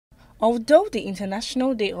Although the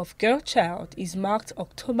International Day of Girl Child is marked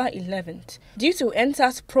October 11th, due to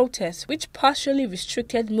ENDSAR's protests which partially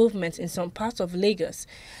restricted movement in some parts of Lagos,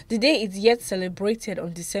 the day is yet celebrated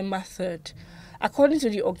on December 3rd. According to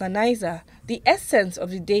the organizer, the essence of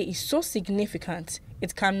the day is so significant,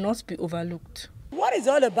 it cannot be overlooked. What it's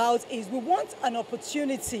all about is we want an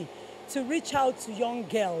opportunity to reach out to young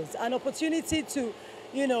girls, an opportunity to,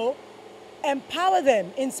 empower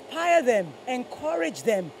them, inspire them, encourage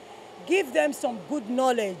them, give them some good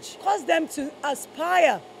knowledge, cause them to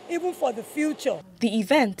aspire even for the future. The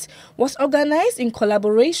event was organized in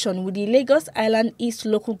collaboration with the Lagos Island East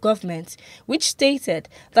local government, which stated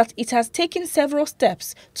that it has taken several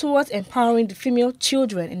steps towards empowering the female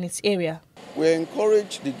children in its area. We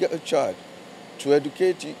encourage the girl child to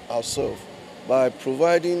educate ourselves by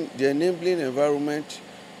providing the enabling environment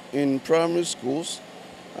in primary schools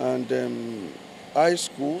and high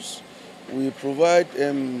schools. We provide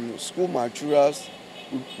school materials.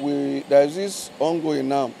 There is this ongoing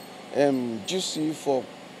now, GC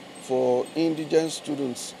for indigent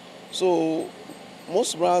students. So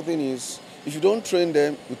most important thing is, if you don't train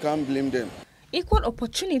them, you can't blame them. Equal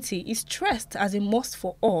opportunity is stressed as a must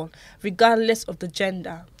for all, regardless of the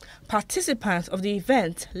gender. Participants of the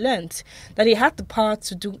event learned that they had the power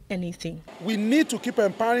to do anything. We need to keep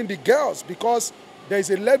empowering the girls because there is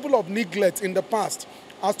a level of neglect in the past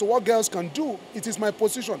as to what girls can do. It is my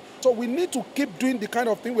position. So we need to keep doing the kind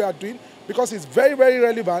of thing we are doing because it's very, very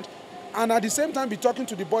relevant, and at the same time be talking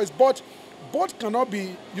to the boys. But both cannot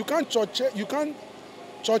be, you can't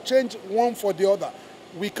change one for the other.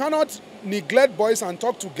 We cannot neglect boys and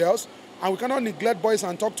talk to girls, and we cannot neglect boys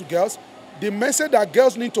and talk to girls. The message that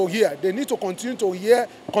girls need to hear, they need to continue to hear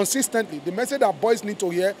consistently. The message that boys need to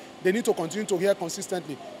hear, they need to continue to hear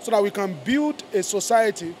consistently, so that we can build a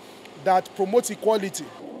society that promotes equality.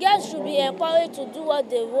 Girls should be encouraged to do what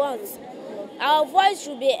they want. Our voice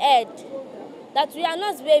should be heard, that we are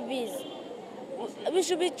not babies. We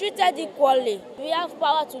should be treated equally. We have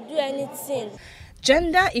power to do anything.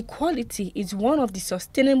 Gender equality is one of the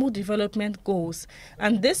Sustainable Development Goals,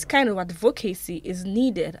 and this kind of advocacy is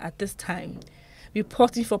needed at this time.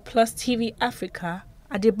 Reporting for Plus TV Africa,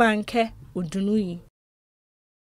 Adebanke, Odunuyi.